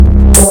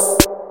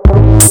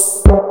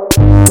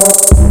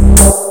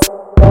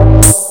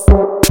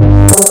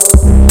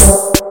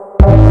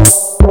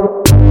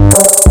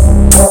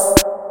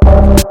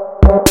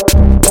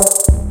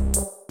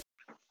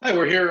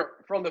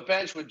the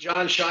bench with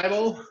John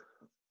Schiavo,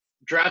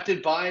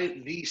 drafted by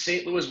the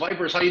St. Louis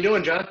Vipers. How you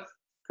doing, John?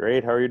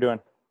 Great. How are you doing?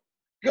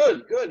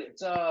 Good, good.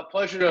 It's a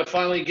pleasure to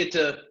finally get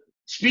to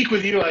speak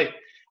with you.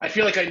 I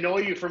feel like I know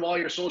you from all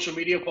your social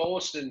media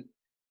posts and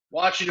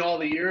watching all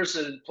the years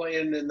and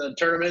playing in the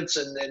tournaments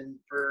and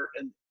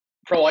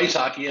pro ice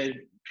hockey. I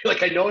feel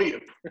like I know you.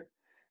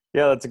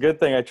 Yeah, that's a good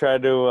thing. I try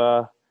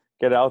to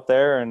get out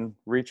there and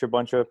reach a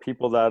bunch of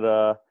people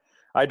that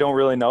I don't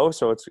really know.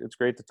 So it's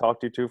great to talk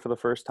to you too for the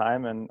first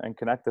time and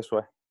connect this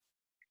way.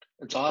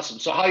 It's awesome.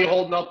 So how you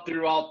holding up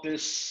throughout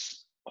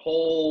this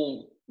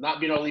whole not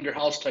being able to leave your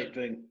house type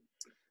thing?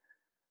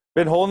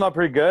 Been holding up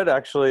pretty good.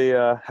 Actually,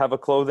 have a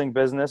clothing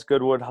business,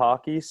 Goodwood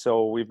Hockey.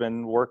 So we've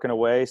been working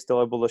away,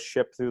 still able to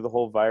ship through the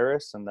whole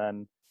virus. And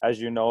then, as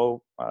you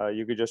know,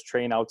 you could just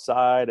train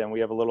outside, and we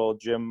have a little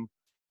gym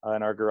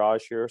in our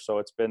garage here. So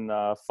it's been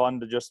fun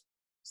to just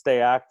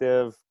stay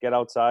active, get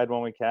outside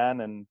when we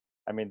can. And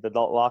I mean, the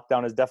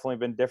lockdown has definitely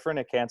been different.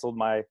 It canceled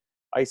my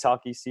ice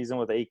hockey season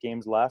with 8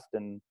 games left,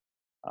 and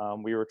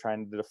we were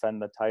trying to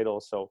defend the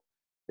title. So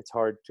it's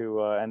hard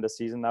to end the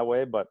season that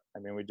way. But I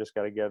mean, we just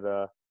got to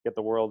get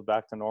the world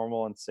back to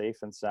normal and safe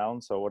and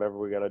sound. So whatever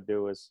we got to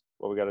do is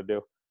what we got to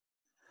do.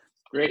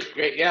 Great.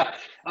 Yeah.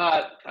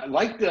 I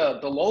like the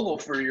logo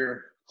for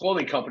your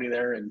clothing company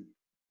there, and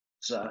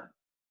it's I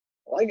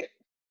like it.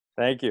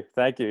 Thank you.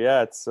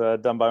 Yeah, it's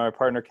done by my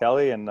partner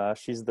Kelly, and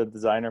she's the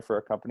designer for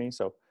our company.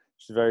 So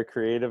she's very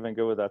creative and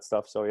good with that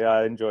stuff. So yeah,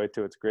 I enjoy it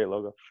too. It's a great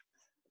logo.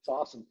 It's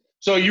awesome.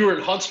 So you were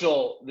in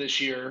Huntsville this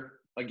year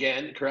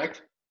again,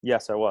 correct?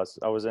 Yes, I was.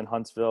 I was in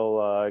Huntsville.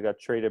 I got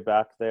traded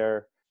back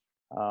there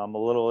a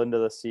little into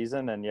the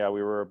season, and yeah,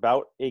 we were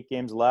about 8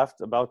 games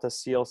left, about to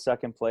seal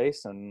second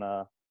place, and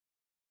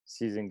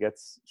season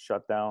gets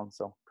shut down.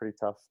 So pretty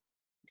tough.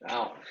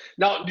 Wow.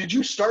 Now, did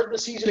you start the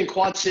season in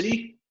Quad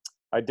City?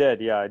 I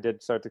did. Yeah, I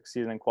did start the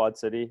season in Quad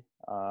City.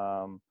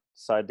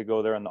 Decided to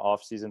go there in the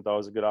off season. Thought it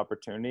was a good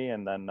opportunity,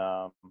 and then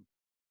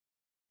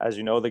as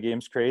you know, the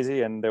game's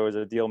crazy, and there was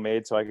a deal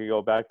made so I could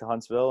go back to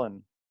Huntsville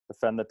and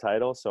defend the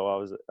title. So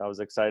I was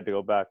excited to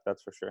go back.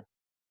 That's for sure.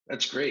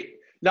 That's great.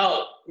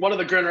 Now, one of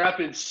the Grand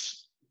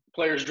Rapids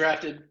players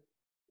drafted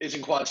is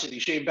in Quad City,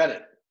 Shane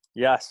Bennett.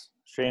 Yes,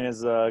 Shane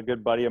is a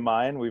good buddy of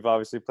mine. We've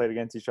obviously played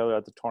against each other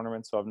at the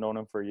tournament, so I've known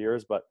him for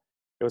years. But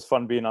it was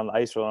fun being on the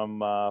ice with him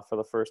for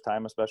the first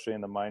time, especially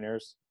in the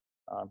minors.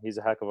 He's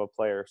a heck of a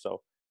player,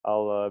 so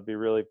I'll be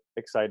really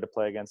excited to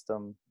play against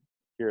him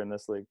here in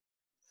this league.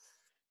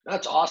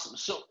 That's awesome.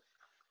 So,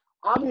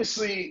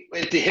 obviously,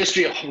 with the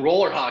history of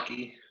roller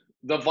hockey,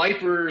 the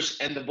Vipers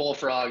and the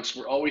Bullfrogs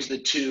were always the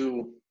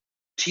two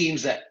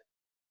teams that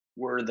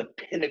were the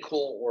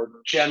pinnacle or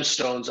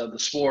gemstones of the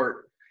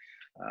sport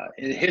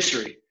in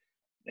history.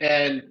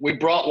 And we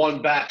brought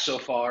one back so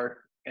far.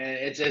 And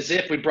it's as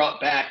if we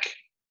brought back,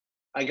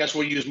 I guess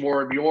we'll use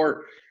more of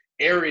your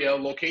area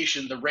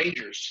location, the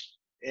Rangers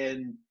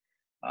in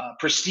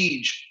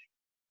prestige.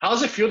 How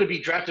does it feel to be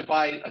drafted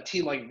by a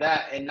team like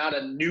that and not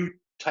a new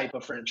type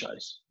of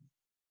franchise?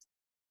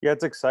 Yeah,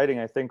 it's exciting.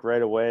 I think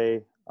right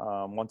away,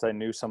 once I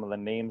knew some of the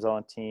names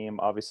on the team,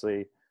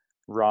 obviously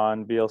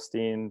Ron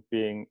Bielstein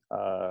being,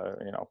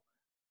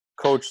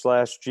 coach /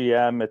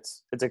 GM,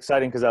 it's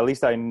exciting because at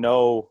least I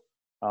know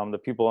the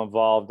people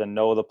involved and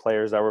know the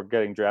players that were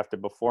getting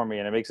drafted before me,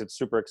 and it makes it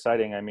super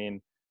exciting. I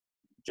mean,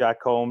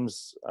 Jack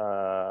Combs,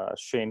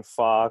 Shane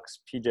Fox,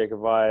 PJ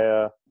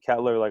Kavaya,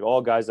 Kettler, like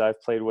all guys that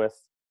I've played with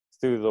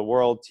through the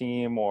world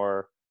team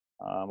or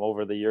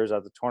over the years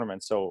at the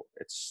tournament. So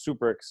it's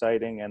super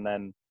exciting. And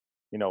then,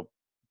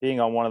 being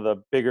on one of the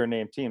bigger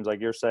name teams, like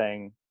you're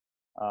saying,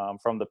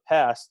 from the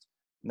past,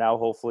 now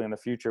hopefully in the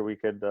future we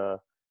could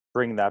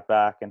bring that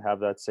back and have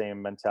that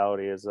same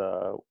mentality as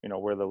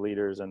we're the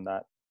leaders in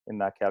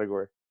that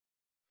category.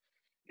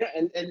 Yeah,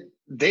 and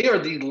they are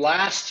the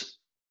last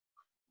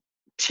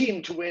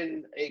team to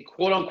win a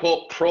quote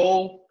unquote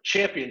pro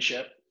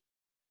championship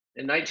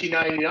in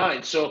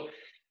 1999. So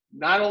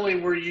not only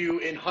were you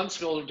in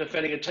Huntsville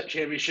defending a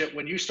championship,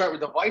 when you start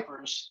with the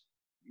Vipers,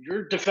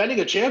 you're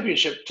defending a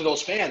championship to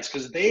those fans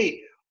because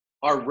they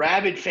are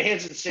rabid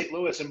fans in St.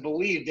 Louis and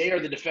believe they are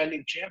the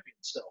defending champions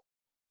still.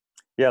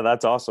 Yeah,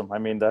 that's awesome. I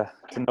mean, to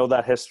know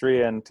that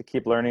history and to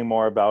keep learning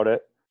more about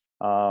it,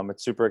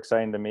 it's super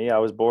exciting to me. I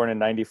was born in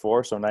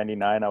 94, so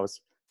 99, I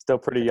was still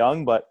pretty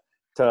young, but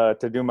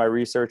to do my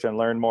research and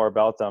learn more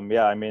about them,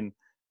 yeah, I mean,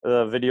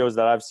 the videos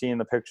that I've seen,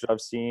 the pictures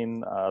I've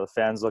seen, the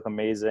fans look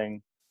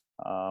amazing.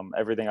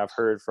 Everything I've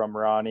heard from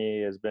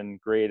Ronnie has been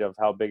great of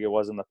how big it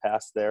was in the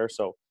past there.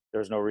 So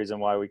there's no reason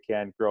why we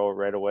can't grow it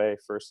right away,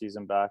 first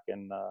season back,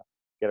 and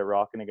get it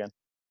rocking again.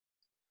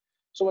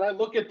 So when I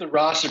look at the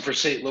roster for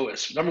St.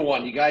 Louis, number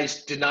one, you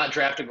guys did not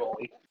draft a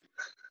goalie.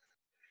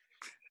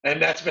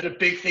 And that's been a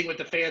big thing with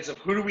the fans of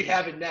who do we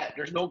have in net?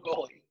 There's no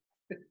goalie.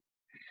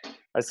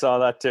 I saw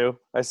that too.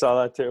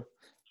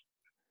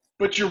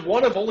 But you're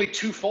one of only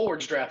 2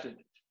 forwards drafted.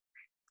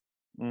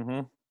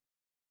 Mm-hmm.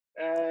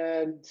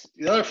 And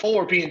the other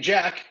forward being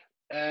Jack.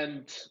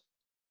 And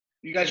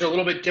you guys are a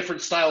little bit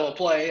different style of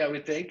play, I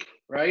would think,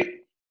 right?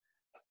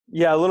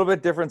 Yeah, a little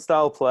bit different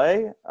style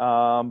play.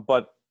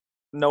 But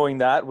knowing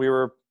that, we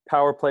were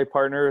power play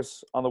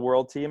partners on the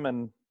world team,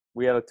 and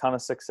we had a ton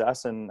of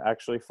success. And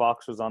actually,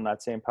 Fox was on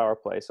that same power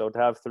play. So to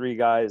have three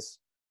guys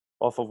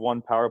off of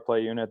one power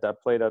play unit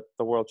that played at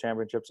the World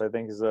Championships, I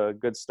think is a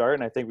good start.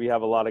 And I think we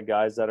have a lot of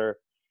guys that are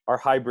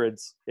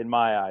hybrids in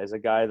my eyes. A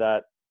guy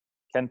that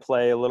can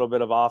play a little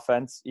bit of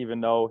offense, even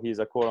though he's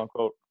a quote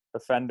unquote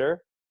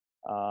defender.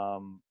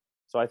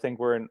 So I think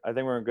we're in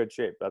good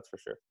shape. That's for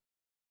sure.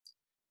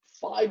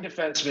 5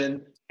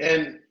 defensemen,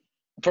 and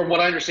from what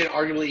I understand,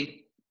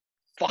 arguably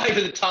 5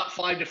 of the top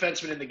 5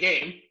 defensemen in the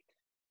game.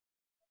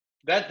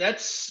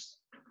 That's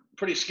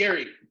pretty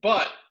scary.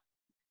 But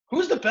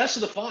who's the best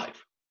of the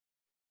 5?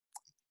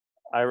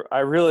 I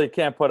really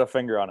can't put a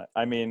finger on it.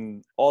 I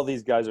mean, all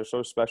these guys are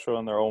so special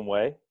in their own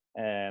way,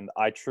 and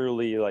I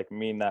truly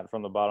mean that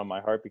from the bottom of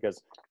my heart,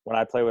 because when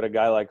I play with a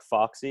guy like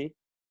Foxy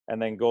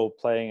and then go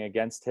playing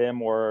against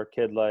him or a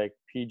kid like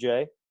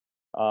PJ,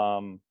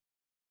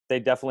 they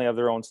definitely have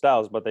their own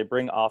styles, but they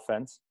bring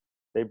offense.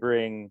 They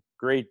bring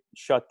great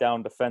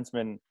shutdown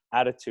defenseman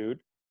attitude.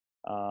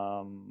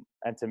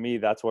 And to me,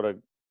 that's what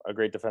a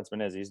great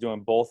defenseman is. He's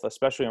doing both,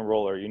 especially in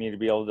roller. You need to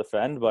be able to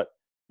defend, but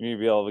you need to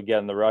be able to get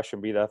in the rush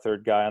and be that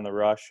third guy on the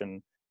rush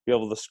and be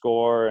able to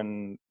score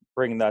and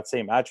bring that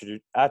same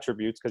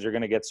attributes, because you're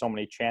going to get so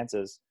many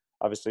chances,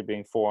 obviously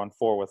being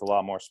 4-on-4 with a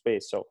lot more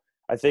space. So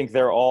I think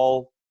they're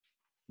all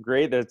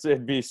great.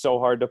 It'd be so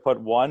hard to put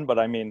one, but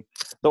I mean,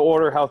 the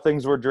order how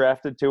things were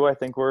drafted too, I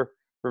think we're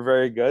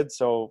very good.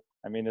 So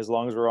I mean, as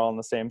long as we're all in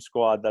the same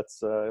squad,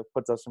 that's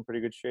puts us in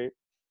pretty good shape.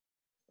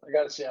 I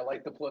got to say, I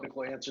like the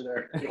political answer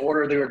there. The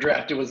order they were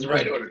drafted was the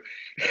right order.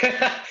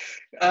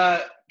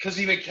 Because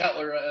even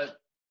Kettler,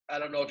 I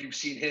don't know if you've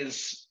seen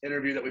his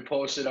interview that we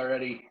posted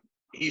already.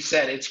 He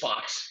said it's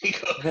Fox.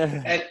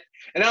 and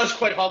that was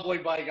quite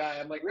humbling by a guy.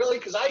 I'm like, really?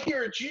 Because I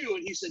hear it's you.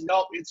 And he said,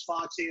 nope, it's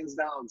Fox hands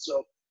down.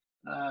 So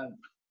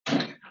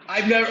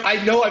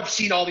I know I've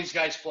seen all these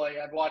guys play.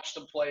 I've watched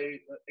them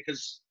play,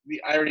 because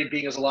the irony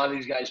being is a lot of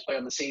these guys play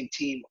on the same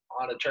team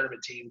on a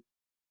tournament team.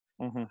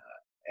 Mm-hmm.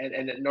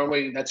 And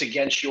normally that's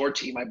against your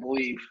team, I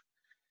believe.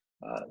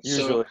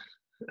 Usually. So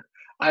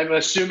I'm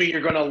assuming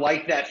you're going to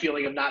like that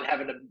feeling of not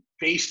having to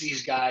face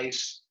these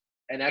guys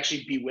and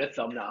actually be with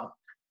them now.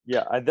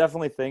 Yeah, I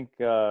definitely think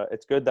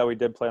it's good that we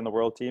did play on the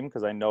world team,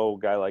 because I know a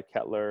guy like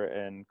Kettler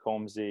and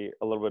Combsy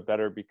a little bit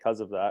better because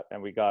of that.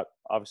 And we got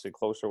obviously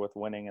closer with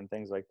winning and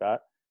things like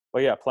that.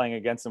 But yeah, playing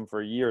against them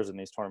for years in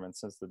these tournaments,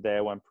 since the day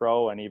I went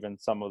pro, and even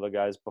some of the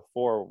guys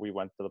before we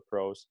went to the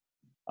pros.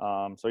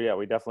 So yeah,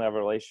 we definitely have a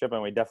relationship,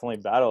 and we definitely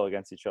battle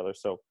against each other.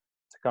 So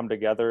to come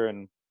together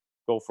and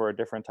go for a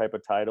different type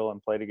of title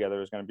and play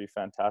together is going to be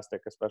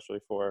fantastic, especially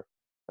for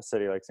a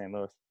city like St.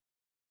 Louis.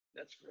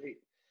 That's great.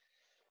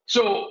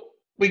 So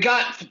we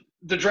got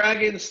the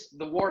Dragons,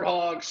 the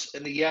Warthogs,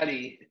 and the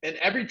Yeti, and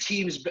every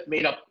team's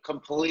made up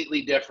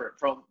completely different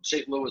from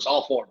St. Louis,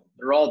 all 4 of them.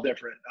 They're all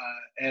different.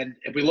 And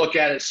if we look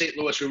at it, St.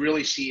 Louis, we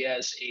really see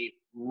as a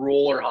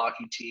roller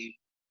hockey team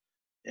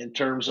in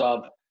terms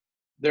of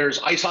there's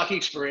ice hockey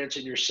experience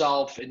in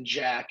yourself and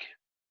Jack.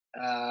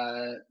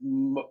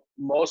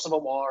 Most of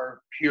them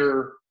are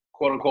pure,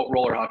 quote unquote,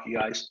 roller hockey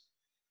guys.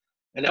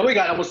 And then we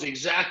got almost the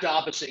exact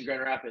opposite in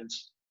Grand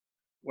Rapids,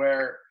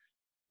 where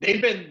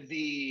they've been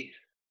the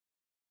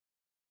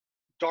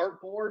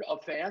dartboard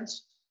of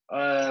fans.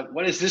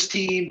 What is this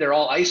team? They're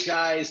all ice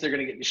guys. They're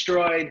going to get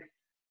destroyed.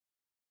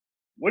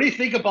 What do you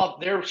think about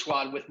their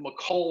squad with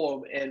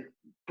McCollum and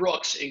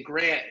Brooks and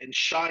Grant and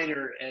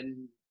Shiner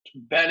and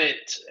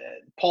Bennett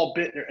and Paul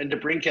Bittner and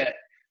DeBrincat?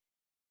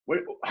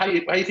 How do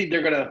you think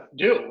they're going to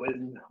do?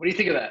 And what do you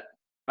think of that?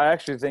 I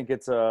actually think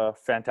it's a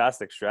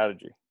fantastic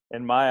strategy.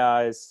 In my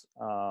eyes,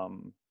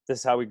 this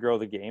is how we grow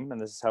the game,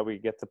 and this is how we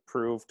get to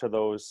prove to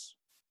those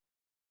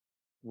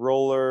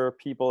roller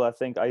people that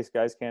think ice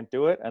guys can't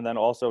do it, and then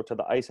also to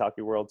the ice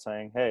hockey world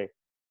saying, hey,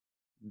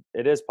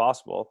 it is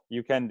possible.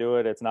 You can do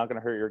it. It's not going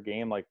to hurt your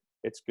game. Like,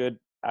 it's good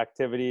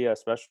activity,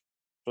 especially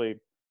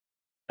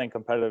and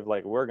competitive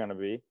like we're going to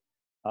be.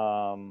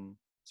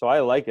 So I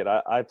like it.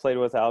 I played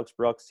with Alex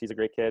Brooks. He's a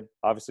great kid.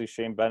 Obviously,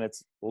 Shane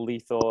Bennett's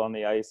lethal on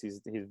the ice.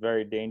 He's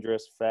very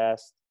dangerous,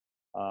 fast,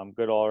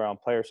 good all-around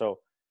player. So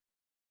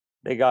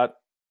they got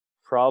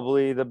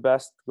probably the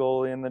best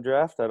goalie in the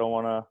draft. I don't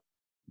want to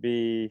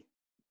be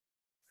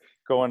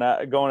going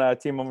at a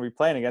team I'm going to be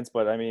playing against,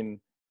 but I mean,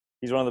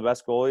 he's one of the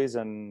best goalies,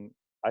 and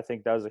I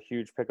think that was a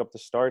huge pickup to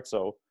start.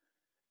 So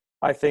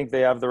I think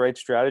they have the right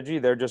strategy.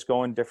 They're just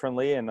going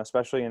differently, and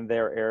especially in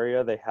their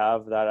area, they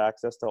have that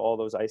access to all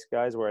those ice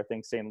guys, where I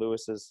think St.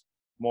 Louis is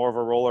more of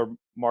a roller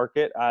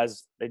market,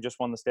 as they just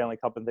won the Stanley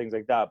Cup and things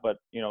like that. But,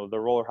 you know, the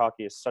roller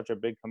hockey is such a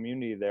big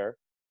community there,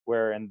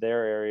 where in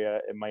their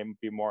area it might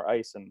be more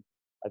ice. And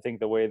I think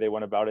the way they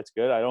went about it's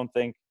good. I don't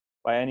think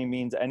by any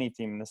means any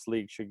team in this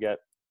league should get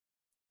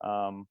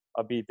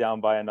a beat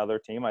down by another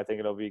team. I think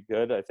it'll be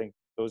good. I think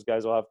those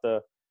guys will have to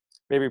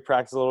maybe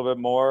practice a little bit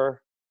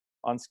more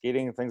on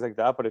skating and things like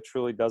that, but it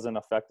truly doesn't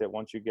affect it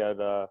once you get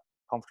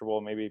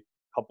comfortable, maybe a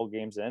couple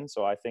games in.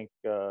 So I think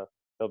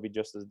they'll be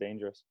just as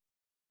dangerous.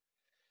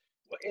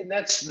 And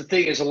that's the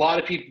thing is a lot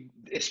of people,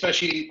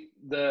 especially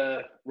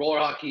the roller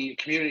hockey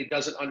community,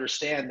 doesn't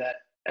understand that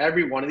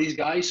every one of these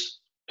guys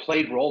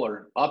played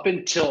roller up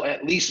until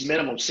at least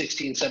minimum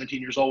 16,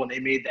 17 years old when they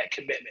made that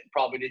commitment,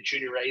 probably to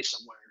junior A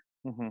somewhere,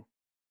 Mm-hmm.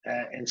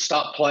 and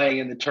stopped playing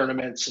in the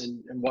tournaments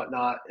and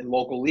whatnot in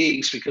local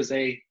leagues because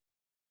they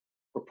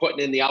were putting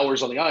in the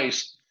hours on the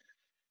ice.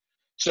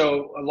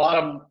 So a lot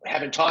of them,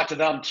 having talked to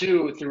them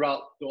too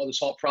throughout all this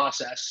whole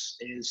process,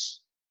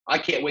 is I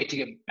can't wait to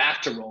get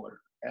back to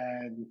roller.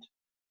 And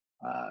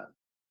uh,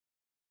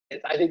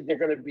 I think they're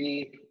going to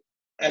be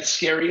as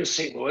scary as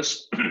St.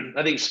 Louis.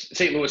 I think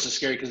St. Louis is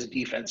scary because of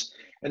defense.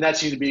 And that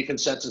seems to be a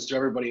consensus to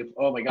everybody of,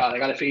 oh my God, I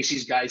got to face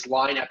these guys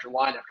line after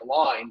line after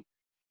line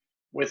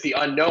with the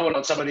unknown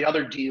on some of the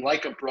other D,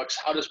 like a Brooks.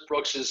 How does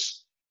Brooks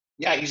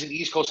he's an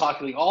East Coast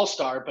Hockey League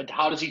All-Star, but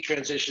how does he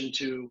transition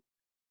to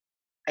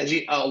as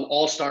he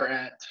All-Star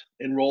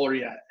in roller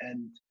yet?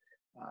 And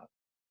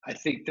I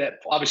think that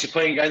obviously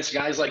playing against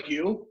guys like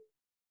you,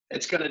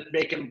 it's going to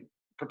make him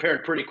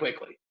prepared pretty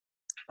quickly.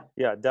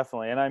 Yeah,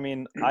 definitely. And I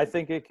mean, I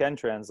think it can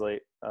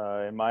translate,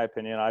 in my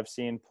opinion. I've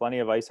seen plenty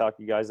of ice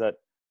hockey guys that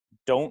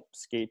don't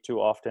skate too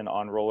often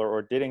on roller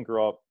or didn't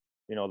grow up,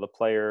 the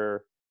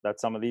player that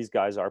some of these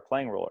guys are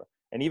playing roller.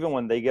 And even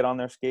when they get on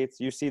their skates,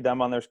 you see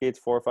them on their skates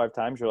 4 or 5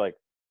 times, you're like,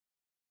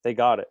 they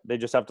got it. They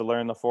just have to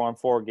learn the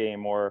 4-on-4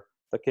 game or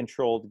the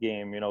controlled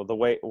game, the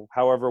way,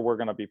 however we're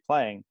going to be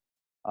playing.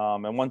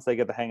 And once they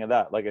get the hang of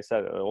that, like I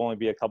said, it'll only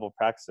be a couple of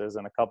practices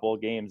and a couple of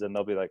games, and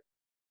they'll be like,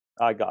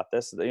 I got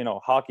this.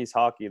 Hockey's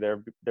hockey. They're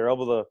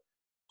able to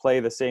play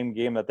the same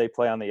game that they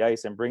play on the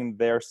ice and bring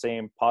their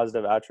same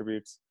positive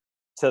attributes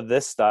to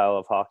this style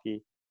of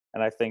hockey.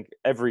 And I think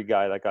every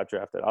guy that got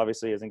drafted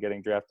obviously isn't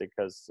getting drafted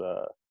because,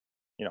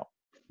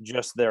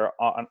 just their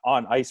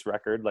on ice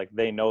record. Like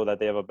they know that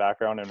they have a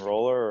background in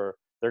roller, or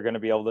they're going to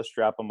be able to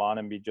strap them on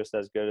and be just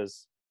as good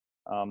as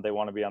they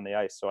want to be on the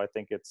ice. So I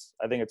think it's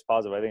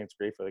positive. I think it's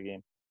great for the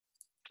game.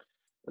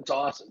 That's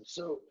awesome.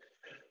 So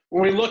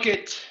when we look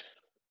at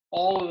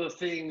all of the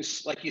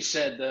things, like you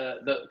said,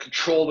 the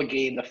control the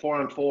game, the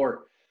 4-on-4,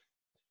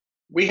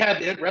 we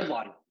have the red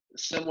line,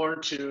 similar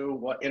to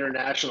what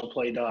international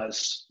play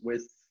does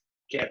with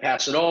can't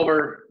pass it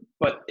over.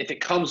 But if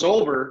it comes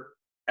over,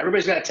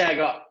 everybody's got to tag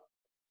up.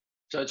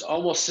 So it's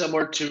almost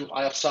similar to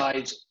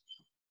offsides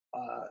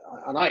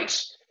on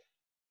ice.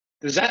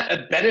 Does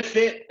that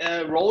benefit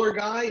a roller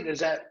guy? Does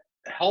that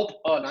help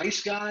an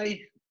ice guy?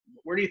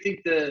 Where do you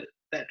think that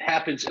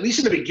happens? At least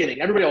in the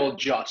beginning, everybody will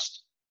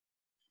adjust.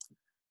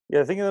 Yeah,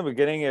 I think in the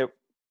beginning it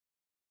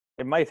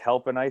might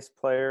help an ice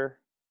player,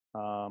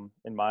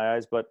 in my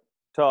eyes. But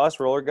to us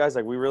roller guys,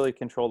 like we really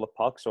control the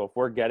puck. So if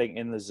we're getting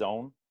in the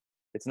zone,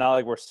 it's not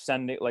like we're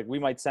sending, like we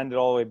might send it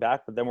all the way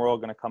back, but then we're all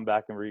going to come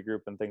back and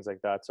regroup and things like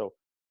that. So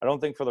I don't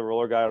think for the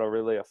roller guy it'll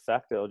really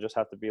affect it. It'll just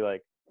have to be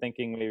like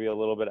thinking maybe a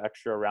little bit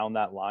extra around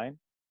that line.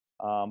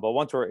 But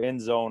once we're in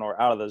zone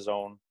or out of the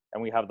zone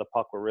and we have the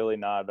puck, we're really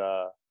not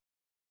I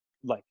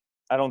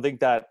don't think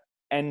that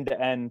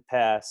end-to-end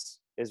pass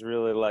is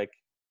really like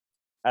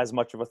as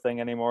much of a thing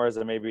anymore as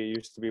it maybe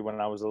used to be when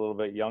I was a little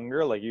bit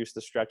younger. Like you used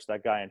to stretch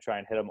that guy and try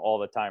and hit him all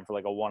the time for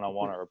like a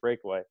one-on-one or a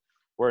breakaway.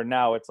 Where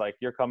now it's like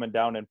you're coming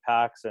down in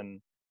packs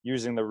and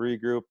using the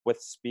regroup with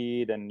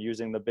speed and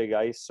using the big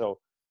ice, or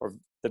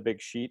the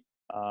big sheet.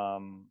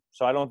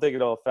 So I don't think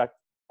it'll affect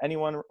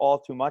anyone all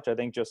too much. I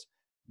think just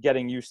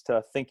getting used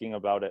to thinking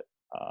about it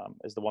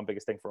is the one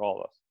biggest thing for all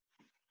of us.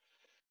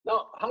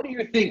 Now, how do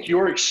you think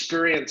your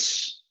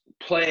experience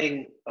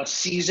playing a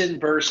season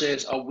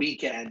versus a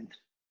weekend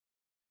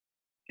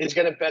is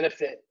going to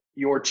benefit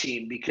your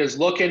team? Because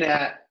looking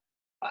at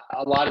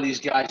a lot of these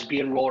guys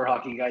being roller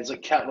hockey guys,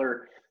 like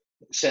Kettler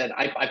said,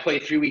 I play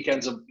 3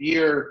 weekends a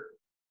year.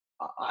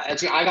 I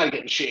got to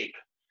get in shape.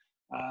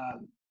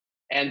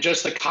 And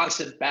just the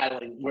constant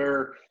battling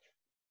where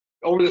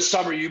over the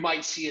summer you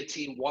might see a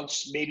team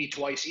once, maybe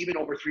twice, even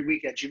over 3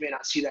 weekends, you may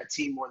not see that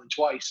team more than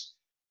twice.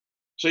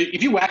 So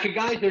if you whack a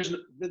guy, there's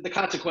the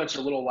consequence are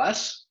a little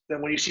less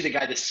than when you see the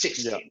guy the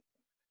 6th game.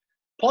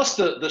 Plus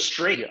the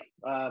straight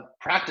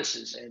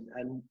practices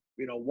and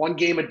one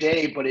game a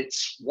day, but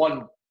it's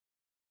one.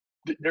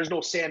 There's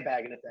no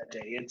sandbagging it that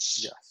day.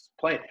 It's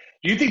playing.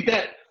 Do you think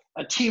that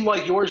a team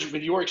like yours,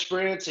 with your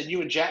experience, and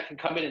you and Jack can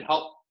come in and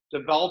help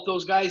develop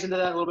those guys into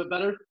that a little bit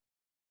better?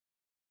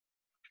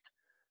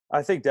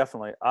 I think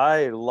definitely.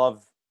 I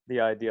love the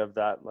idea of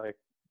that. Like,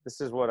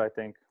 this is what I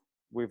think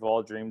we've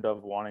all dreamed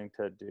of wanting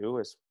to do,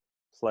 is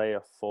play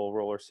a full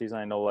roller season.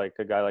 I know like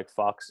a guy like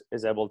Fox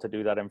is able to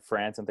do that in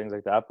France and things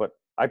like that, but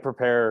I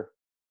prepare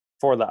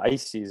for the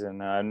ice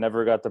season. I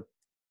never got to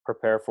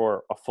prepare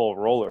for a full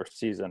roller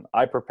season.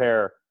 I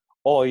prepare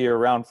all year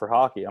round for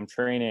hockey. I'm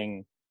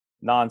training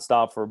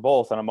nonstop for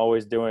both, and I'm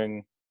always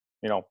doing,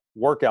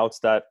 workouts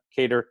that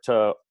cater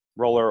to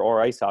roller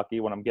or ice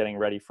hockey when I'm getting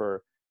ready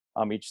for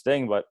each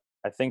thing. But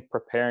I think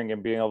preparing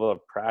and being able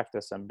to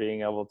practice and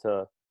being able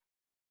to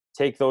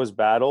take those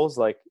battles,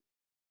 like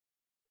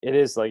it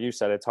is, like you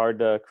said, it's hard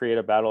to create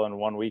a battle in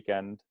one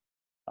weekend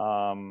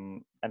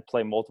and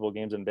play multiple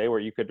games in a day, where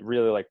you could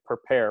really like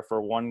prepare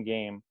for one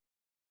game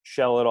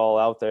shell it all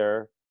out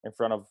there in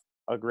front of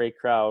a great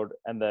crowd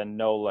and then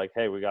know like,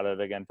 hey, we got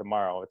it again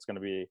tomorrow. It's going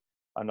to be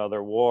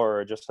another war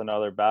or just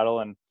another battle.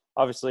 And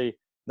obviously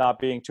not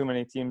being too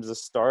many teams to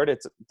start,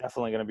 it's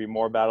definitely going to be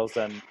more battles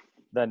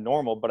than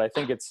normal. But I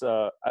think it's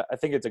a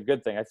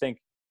good thing. I think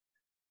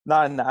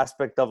not in the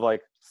aspect of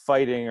like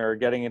fighting or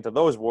getting into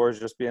those wars,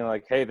 just being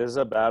like, hey, this is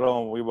a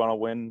battle and we want to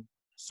win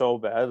so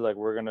bad. Like,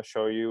 we're going to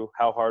show you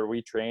how hard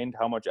we trained,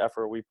 how much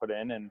effort we put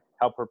in, and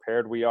how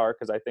prepared we are.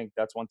 Because I think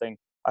that's one thing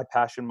I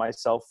passion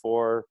myself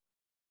for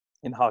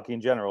in hockey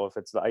in general, if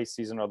it's the ice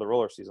season or the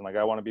roller season. Like,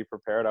 I want to be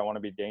prepared. I want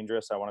to be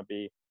dangerous. I want to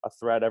be a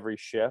threat every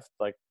shift.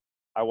 Like,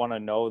 I want to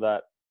know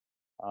that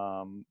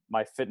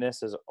my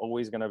fitness is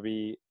always going to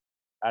be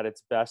at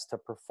its best to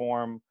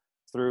perform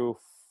through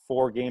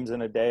 4 games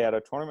in a day at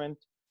a tournament,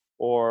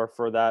 or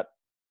for that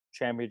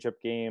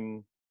championship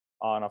game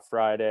on a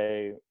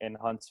Friday in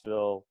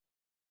Huntsville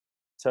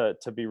to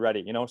be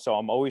ready, you know? So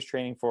I'm always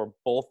training for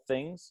both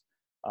things.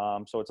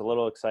 So it's a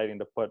little exciting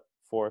to put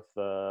forth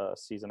a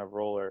season of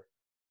roller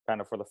kind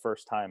of for the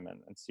first time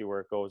and see where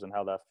it goes and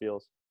how that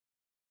feels.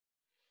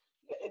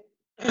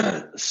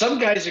 Some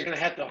guys are going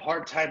to have a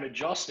hard time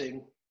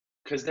adjusting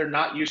because they're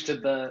not used to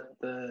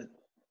the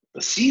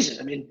season.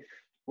 I mean,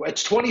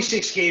 it's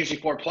 26 games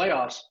before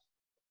playoffs,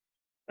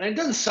 and it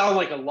doesn't sound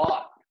like a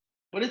lot,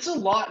 but it's a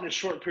lot in a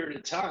short period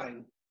of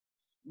time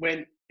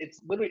when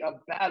it's literally a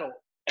battle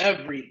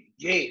every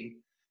game.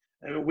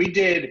 I mean, we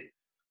did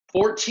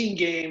 14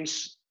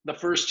 games the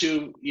first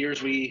 2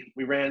 years we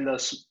ran the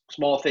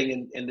small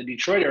thing in the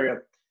Detroit area,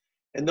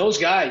 and those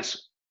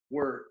guys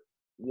were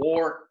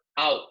wore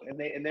out, and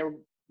they were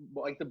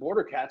like the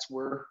Border Cats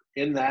were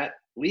in that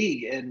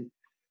league, and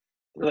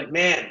they're like,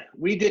 man,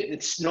 we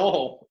didn't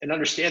know and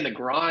understand the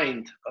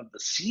grind of the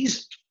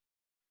season.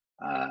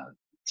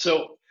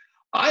 So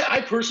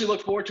I personally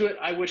look forward to it.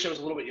 I wish I was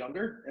a little bit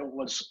younger and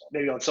was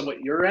maybe on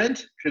somewhat your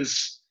end,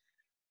 because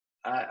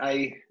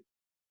I'm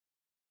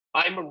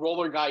a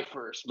roller guy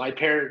first. My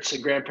parents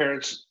and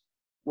grandparents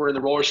were in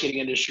the roller skating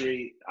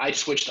industry. I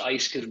switched to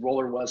ice because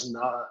roller was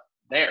not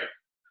there.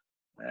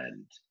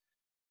 And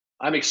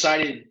I'm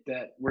excited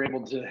that we're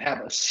able to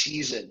have a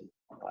season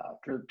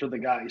for the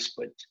guys.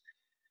 But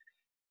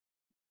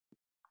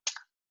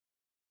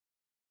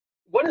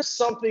what is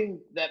something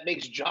that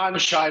makes John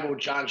Schiavo?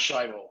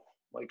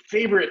 Like,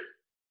 favorite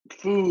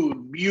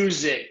food,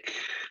 music,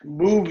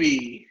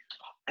 movie,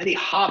 any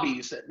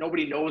hobbies that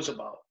nobody knows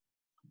about?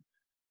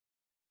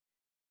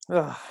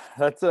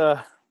 That's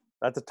a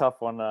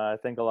tough one. I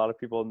think a lot of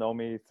people know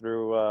me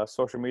through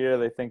social media.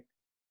 They think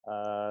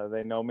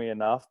they know me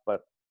enough,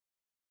 but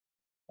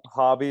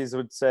hobbies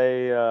would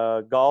say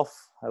golf.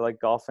 I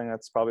like golfing.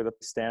 That's probably the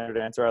standard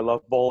answer. I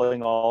love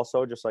bowling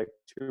also, just like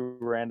 2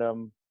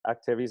 random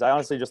activities. I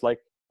honestly just like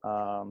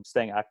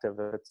staying active.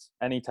 It's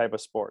any type of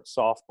sport,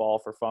 softball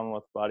for fun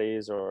with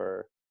buddies,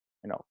 or,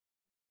 you know,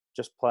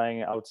 just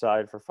playing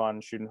outside for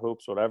fun, shooting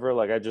hoops, whatever.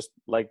 Like, I just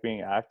like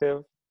being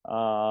active.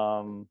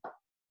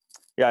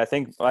 Yeah, I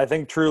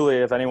think truly,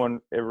 if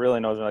anyone it really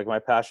knows me, like, my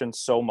passion's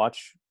so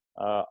much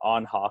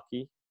on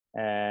hockey,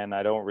 and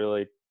I don't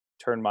really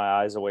turn my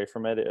eyes away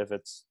from it. If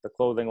it's the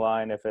clothing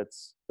line, if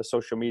it's the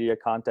social media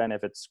content,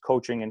 if it's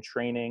coaching and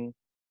training.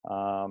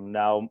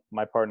 Now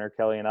my partner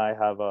Kelly and I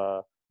have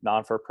a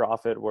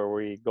non-for-profit where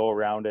we go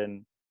around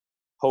and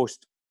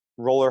host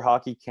roller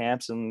hockey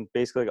camps in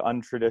basically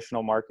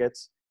untraditional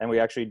markets, and we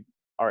actually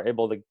are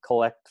able to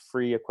collect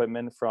free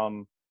equipment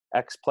from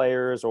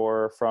ex-players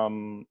or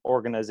from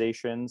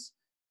organizations,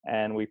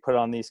 and we put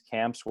on these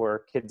camps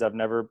where kids have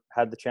never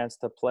had the chance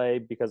to play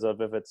because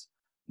of, if it's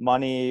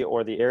money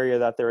or the area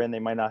that they're in, they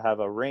might not have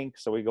a rink,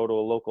 so we go to a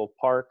local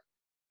park.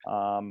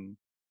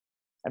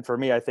 And for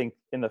me, I think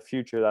in the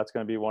future that's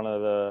going to be one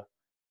of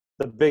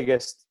the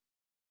biggest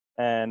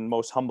and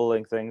most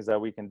humbling things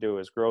that we can do,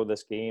 is grow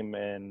this game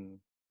and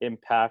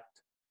impact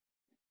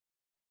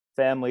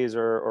families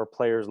or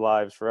players'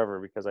 lives forever,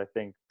 because I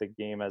think the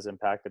game has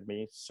impacted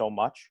me so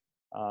much,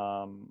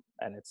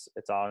 and it's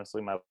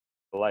honestly my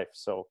life.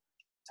 So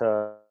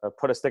to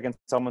put a stick in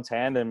someone's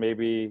hand and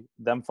maybe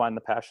them find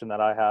the passion that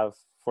I have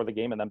for the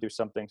game and them do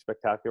something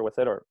spectacular with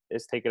it, or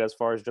is take it as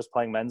far as just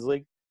playing men's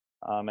league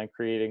and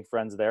creating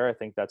friends there, I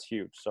think that's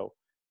huge. So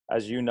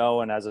as you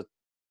know, and as a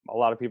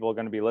lot of people are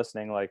going to be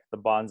listening, like, the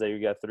bonds that you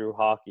get through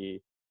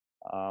hockey,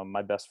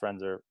 my best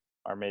friends are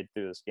made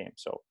through this game.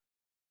 So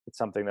it's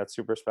something that's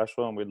super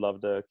special, and we'd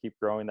love to keep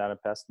growing that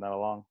and passing that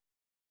along.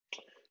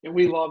 And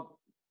we love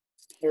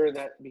hearing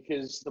that,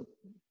 because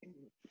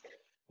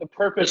the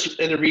purpose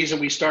and the reason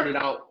we started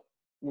out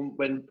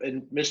when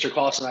Mr.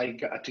 Clausen and I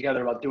got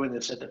together about doing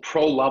this at the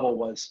pro level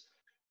was,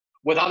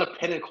 without a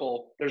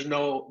pinnacle,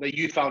 the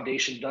youth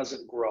foundation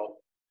doesn't grow.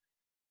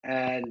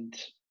 And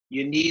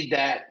you need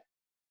that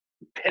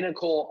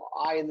pinnacle,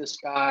 eye in the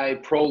sky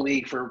pro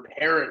league for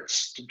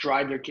parents to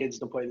drive their kids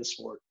to play the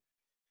sport.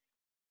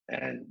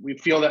 And we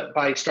feel that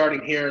by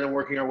starting here and then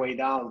working our way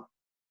down,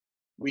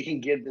 we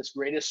can give this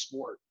greatest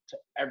sport to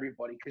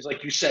everybody. Because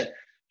like you said,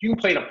 you can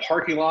play in a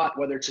parking lot,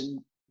 whether it's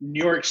in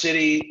New York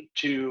City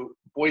to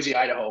Boise,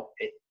 Idaho.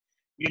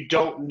 you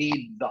don't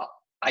need the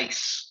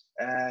ice.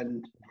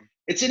 And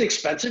it's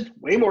inexpensive,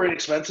 way more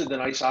inexpensive than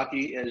ice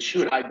hockey, as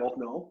you and I both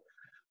know.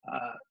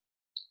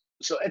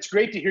 So it's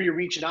great to hear you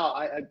reaching out.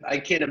 I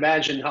can't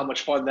imagine how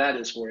much fun that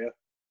is for you.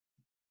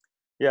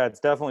 Yeah,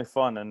 it's definitely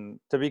fun. And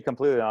to be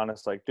completely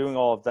honest, like doing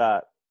all of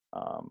that,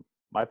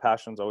 my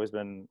passion's always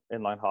been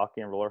inline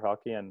hockey and roller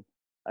hockey. And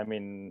I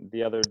mean,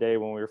 the other day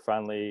when we were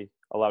finally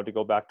allowed to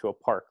go back to a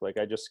park, like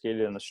I just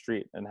skated in the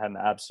street and had an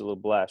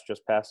absolute blast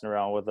just passing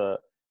around with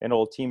an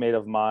old teammate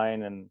of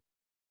mine. And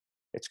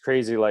it's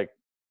crazy, like,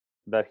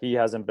 that he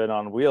hasn't been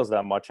on wheels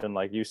that much. And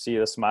like, you see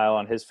the smile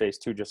on his face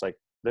too, just like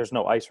there's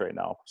no ice right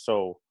now.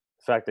 So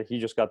the fact that he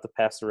just got to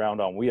pass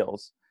around on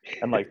wheels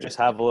and like just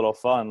have a little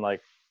fun,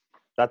 like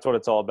that's what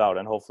it's all about.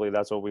 And hopefully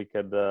that's what we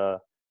could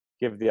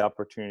give the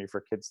opportunity for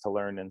kids to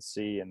learn and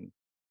see, and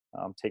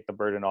take the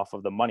burden off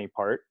of the money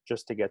part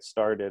just to get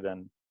started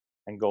and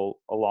go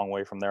a long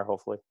way from there,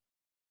 hopefully.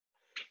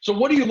 So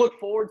what do you look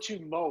forward to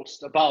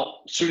most about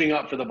suiting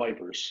up for the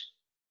Vipers?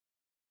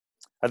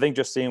 I think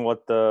just seeing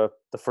what the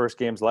first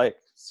game's like,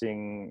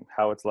 seeing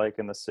how it's like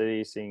in the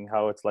city, seeing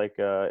how it's like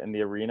in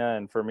the arena.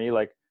 And for me,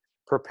 like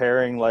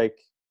preparing like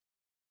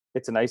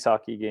it's an ice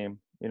hockey game,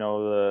 you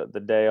know, the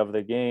day of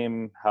the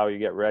game, how you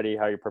get ready,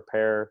 how you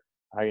prepare,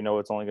 how you know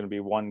it's only going to be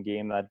one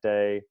game that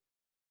day.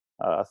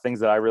 Things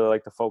that I really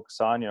like to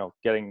focus on, you know,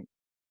 getting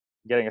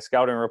a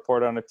scouting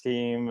report on a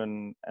team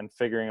and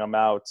figuring them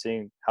out,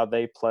 seeing how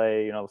they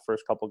play, you know, the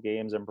first couple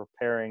games, and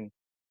preparing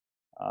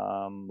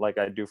like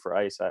I do for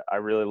ice. I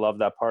really love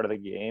that part of the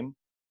game.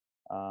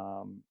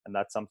 And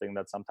that's something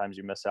that sometimes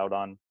you miss out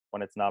on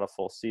when it's not a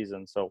full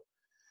season. So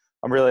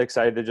I'm really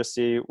excited to just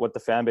see what the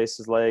fan base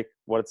is like,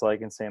 what it's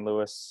like in St.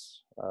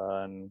 Louis.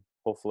 And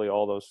hopefully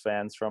all those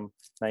fans from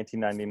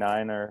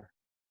 1999 are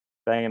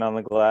banging on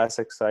the glass,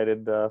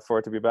 excited for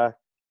it to be back.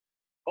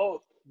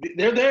 Oh,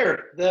 they're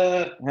there.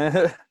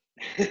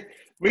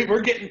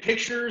 We're getting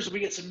pictures. We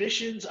get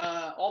submissions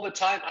all the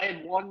time. I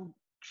had one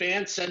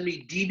fan send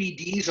me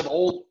DVDs of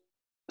old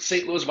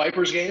St. Louis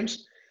Vipers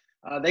games.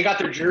 They got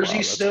their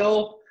jerseys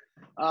still.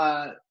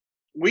 Awesome.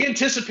 We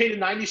anticipate a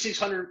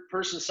 9,600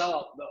 person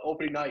sellout the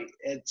opening night.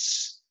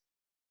 It's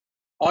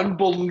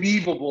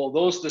unbelievable.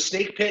 The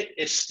Snake Pit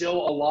is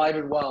still alive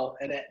and well,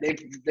 and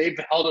they've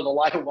held it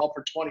alive and well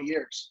for 20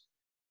 years.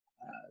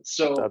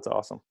 So that's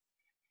awesome.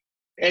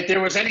 If there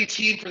was any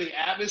team for the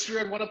atmosphere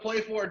I'd want to play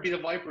for, it'd be the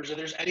Vipers. If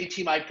there's any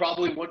team I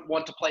probably wouldn't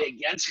want to play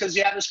against because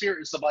the atmosphere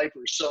is the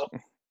Vipers. So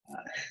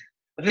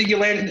I think you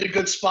landed in a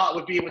good spot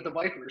with being with the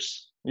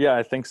Vipers. Yeah,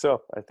 I think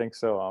so.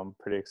 I'm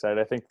pretty excited.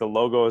 I think the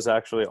logo is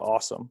actually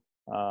awesome.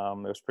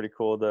 It was pretty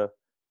cool to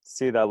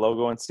see that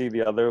logo and see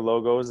the other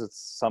logos.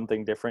 It's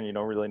something different. You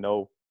don't really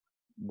know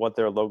what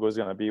their logo is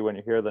going to be when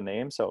you hear the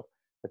name. So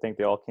I think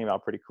they all came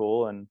out pretty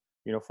cool, and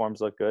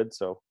uniforms look good.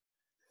 So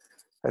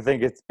I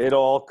think it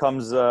all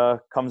comes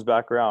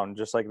back around,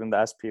 just like in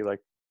the SP, like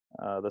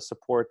the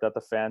support that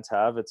the fans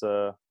have. It's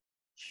a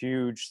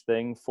huge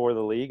thing for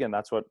the league, and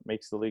that's what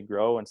makes the league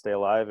grow and stay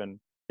alive and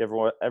give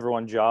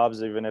everyone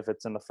jobs, even if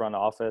it's in the front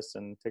office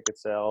and ticket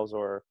sales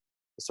or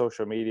the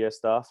social media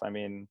stuff. I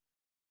mean,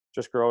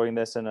 just growing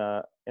this in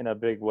a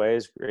big way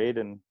is great,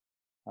 and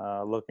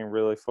looking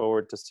really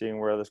forward to seeing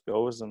where this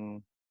goes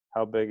and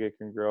how big it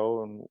can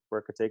grow and where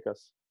it could take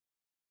us.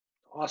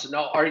 Awesome.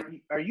 Now,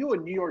 are you a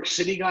New York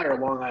City guy or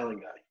a Long Island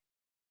guy?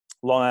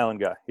 Long Island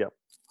guy, yep.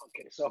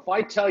 Okay, so if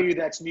I tell you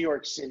that's New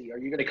York City, are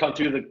you going to come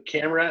through the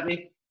camera at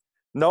me?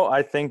 No,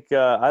 I think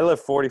I live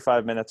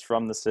 45 minutes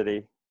from the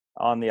city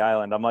on the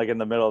island. I'm like in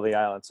the middle of the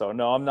island. So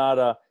no, I'm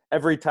not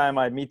every time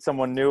I meet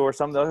someone new or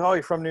something, like, oh,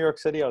 you're from New York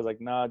City? I was like,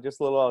 nah, just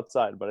a little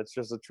outside, but it's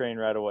just a train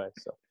right away.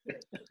 So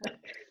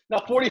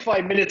now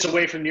 45 minutes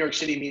away from New York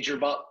City means you're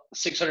about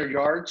 600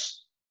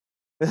 yards.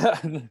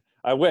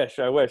 I wish.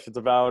 It's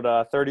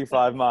about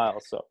 35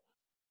 miles. So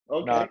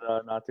okay.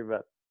 Not too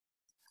bad.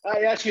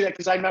 I asked you that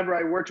because I remember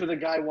I worked with a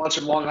guy once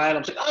from Long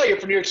Island. I'm like, oh, you're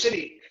from New York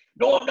City.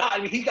 No, I'm not. I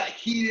mean, he got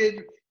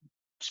heated,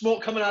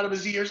 smoke coming out of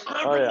his ears.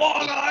 I'm from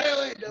Long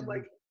Island. I'm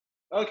like,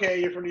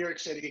 okay, you're from New York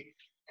City.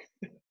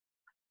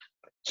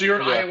 So you're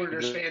an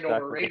Islanders fan over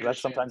a Rangers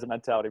That's sometimes a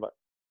mentality. But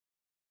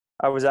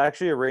I was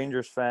actually a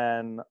Rangers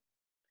fan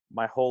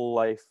my whole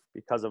life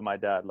because of my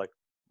dad. Like,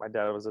 my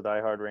dad was a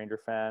diehard Ranger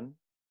fan.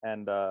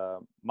 And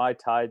my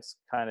tides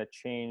kind of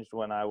changed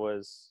when I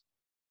was,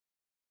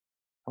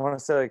 I want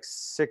to say like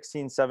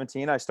 16,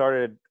 17. I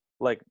started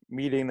like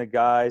meeting the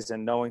guys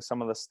and knowing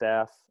some of the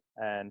staff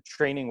and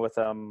training with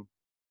them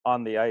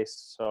on the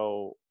ice.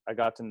 So I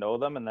got to know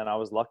them. And then I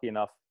was lucky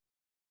enough,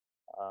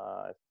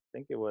 I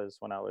think it was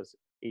when I was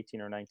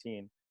 18 or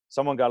 19,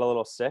 someone got a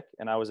little sick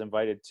and I was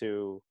invited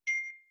to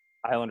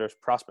Islanders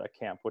prospect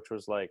camp, which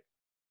was like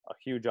a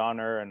huge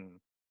honor. And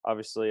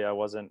obviously I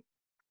wasn't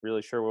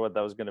really sure what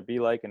that was going to be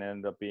like, and it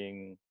ended up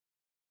being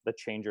the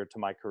changer to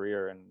my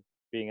career. And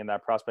being in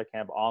that prospect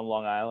camp on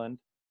Long Island,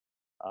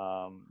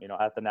 you know,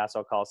 at the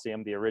Nassau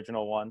Coliseum, the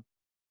original one,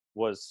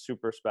 was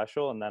super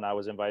special. And then I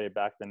was invited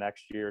back the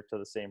next year to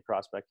the same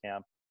prospect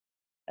camp,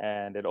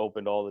 and it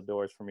opened all the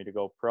doors for me to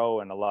go pro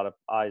and a lot of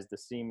eyes to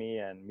see me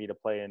and me to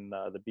play in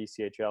the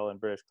BCHL in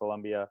British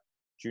Columbia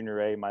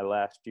Junior A my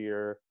last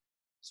year.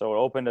 So it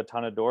opened a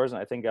ton of doors.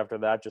 And I think after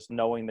that, just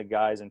knowing the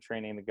guys and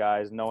training the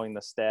guys, knowing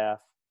the staff,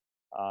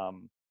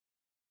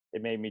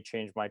 it made me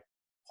change my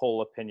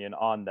whole opinion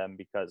on them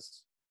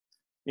because,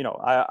 you know,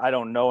 I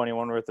don't know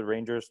anyone with the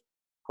Rangers,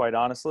 quite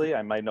honestly.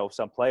 I might know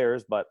some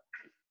players, but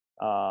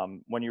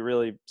when you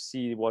really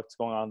see what's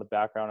going on in the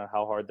background and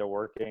how hard they're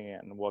working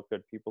and what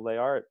good people they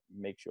are, it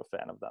makes you a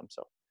fan of them.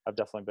 So I've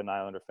definitely been an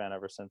Islander fan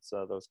ever since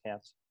those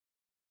camps.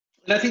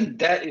 And I think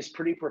that is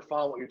pretty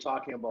profound what you're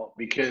talking about,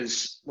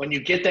 because when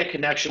you get that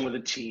connection with a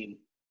team,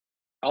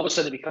 all of a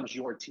sudden it becomes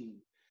your team.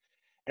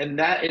 And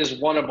that is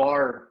one of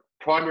our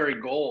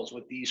primary goals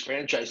with these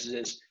franchises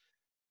is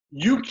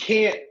you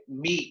can't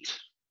meet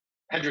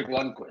Hendrik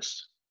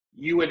Lundqvist.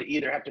 You would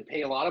either have to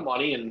pay a lot of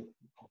money and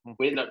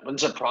win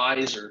some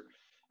prize or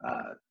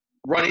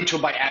run into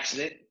him by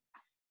accident.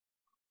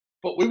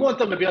 But we want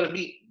them to be able to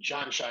meet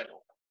John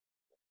Schiavo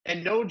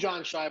and know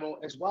John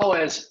Schiavo as well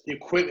as the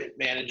equipment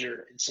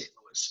manager in St.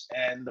 Louis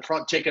and the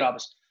front ticket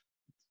office.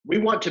 We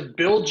want to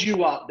build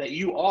you up that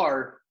you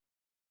are,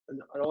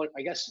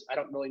 I guess I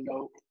don't really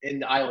know in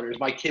the Islanders.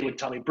 My kid would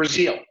tell me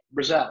Brazil.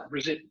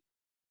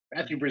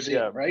 Matthew Brazil,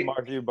 Yeah, right?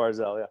 Matthew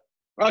Barzal,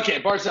 yeah.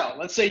 Okay, Barzal.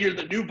 Let's say you're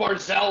the new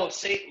Barzal of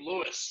St.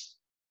 Louis.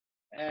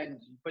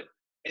 But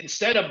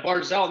instead of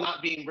Barzal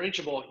not being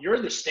reachable, you're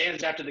in the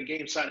stands after the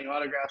game signing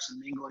autographs and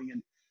mingling.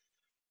 And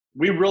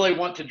we really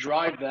want to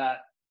drive that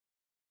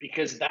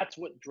because that's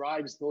what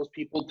drives those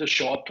people to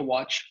show up to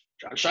watch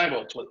John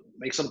Schiavo. It's what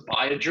makes them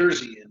buy a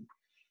jersey. And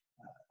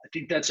I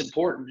think that's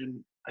important.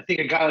 And I think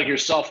a guy like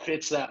yourself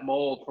fits that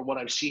mold from what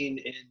I've seen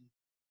in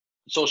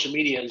social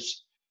media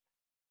is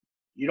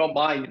you don't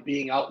mind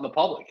being out in the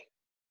public.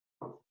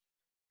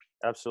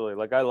 Absolutely.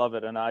 Like, I love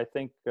it. And I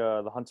think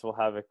the Huntsville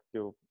Havoc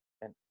do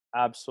an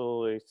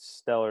absolutely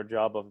stellar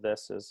job of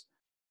this is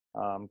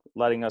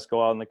letting us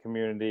go out in the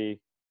community,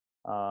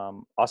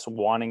 us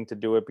wanting to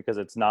do it because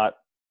it's not,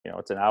 you know,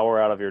 it's an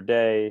hour out of your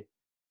day.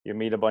 You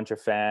meet a bunch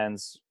of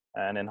fans.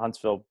 And in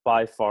Huntsville,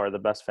 by far the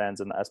best fans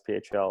in the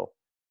SPHL.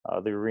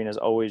 The arena's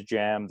always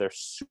jammed. They're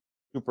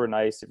super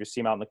nice. If you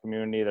see them out in the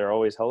community, they're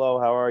always, hello,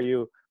 how are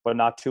you? But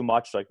not too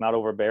much, like not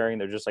overbearing.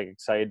 They're just like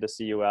excited to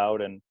see you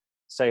out and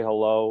say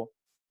hello.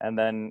 And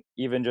then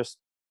even just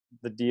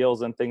the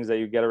deals and things that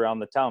you get around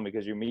the town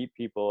because you meet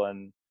people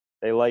and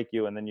they like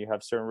you. And then you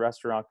have certain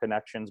restaurant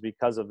connections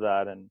because of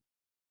that. And,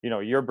 you know,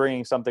 you're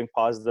bringing something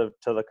positive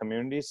to the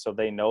community. So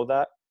they know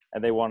that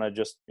and they want to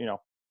just, you know,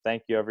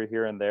 thank you every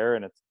here and there.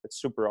 And it's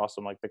super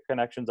awesome. Like the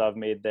connections I've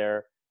made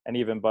there and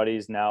even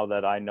buddies now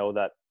that I know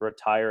that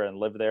retire and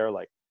live there,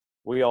 like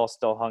we all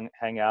still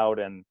hang out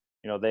and,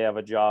 you know, they have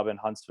a job in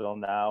Huntsville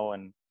now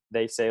and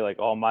they say like,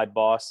 oh, my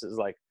boss is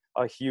like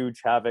a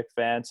huge Havoc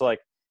fan. So like,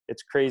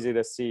 it's crazy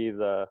to see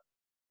the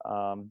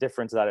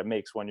difference that it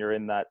makes when you're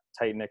in that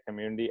tight-knit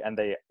community and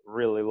they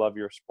really love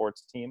your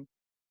sports team.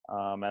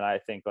 And I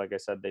think, like I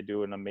said, they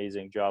do an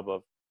amazing job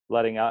of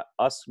letting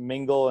us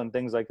mingle and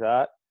things like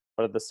that.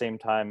 But at the same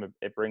time,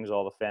 it brings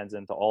all the fans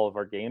into all of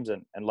our games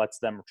and lets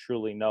them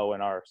truly know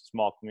in our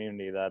small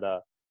community that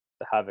the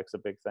Havoc's a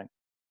big thing.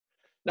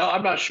 Now,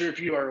 I'm not sure if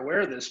you are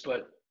aware of this,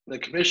 but the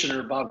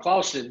commissioner, Bob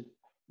Clausen,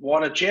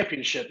 won a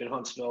championship in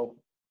Huntsville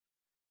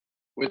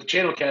with the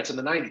Channel Cats in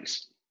the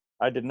 90s.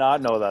 I did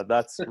not know that.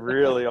 That's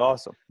really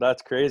awesome.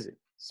 That's crazy.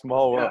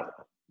 Small world.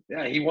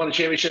 Yeah, he won a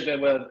championship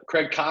and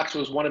Craig Cox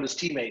was one of his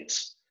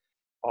teammates.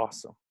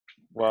 Awesome.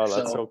 Wow,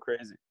 that's so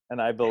crazy.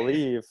 And I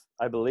believe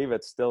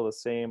it's still the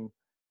same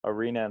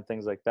arena and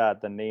things like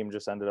that. The name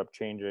just ended up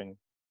changing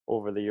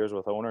over the years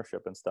with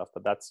ownership and stuff.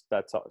 But that's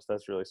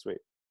really sweet.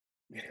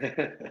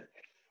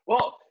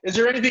 Well, is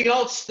there anything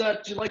else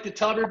that you'd like to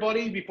tell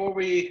everybody before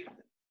we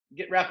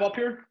wrap up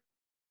here?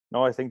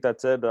 No, I think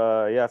that's it.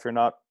 Yeah, if you're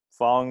not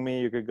following me,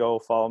 you could go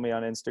follow me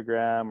on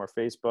Instagram or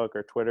Facebook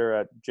or Twitter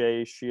at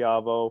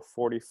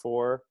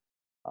jschiavo44.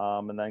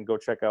 And then go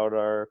check out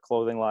our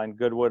clothing line,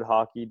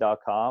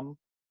 goodwoodhockey.com.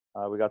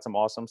 We got some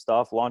awesome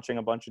stuff, launching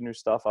a bunch of new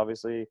stuff,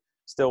 obviously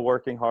still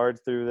working hard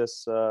through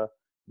this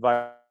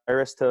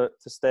virus to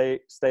stay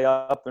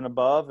up and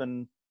above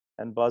and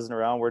buzzing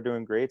around. We're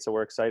doing great. So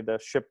we're excited to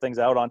ship things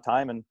out on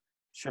time, and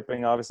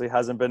shipping obviously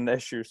hasn't been an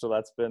issue. So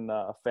that's been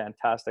a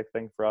fantastic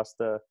thing for us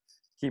to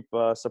keep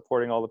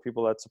supporting all the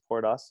people that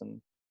support us.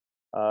 And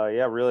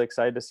yeah, really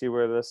excited to see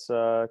where this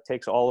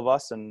takes all of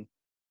us. And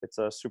it's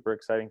a super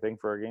exciting thing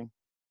for our game.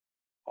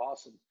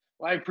 Awesome.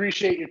 Well, I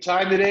appreciate your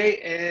time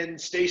today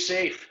and stay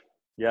safe.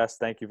 Yes,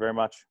 thank you very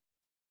much.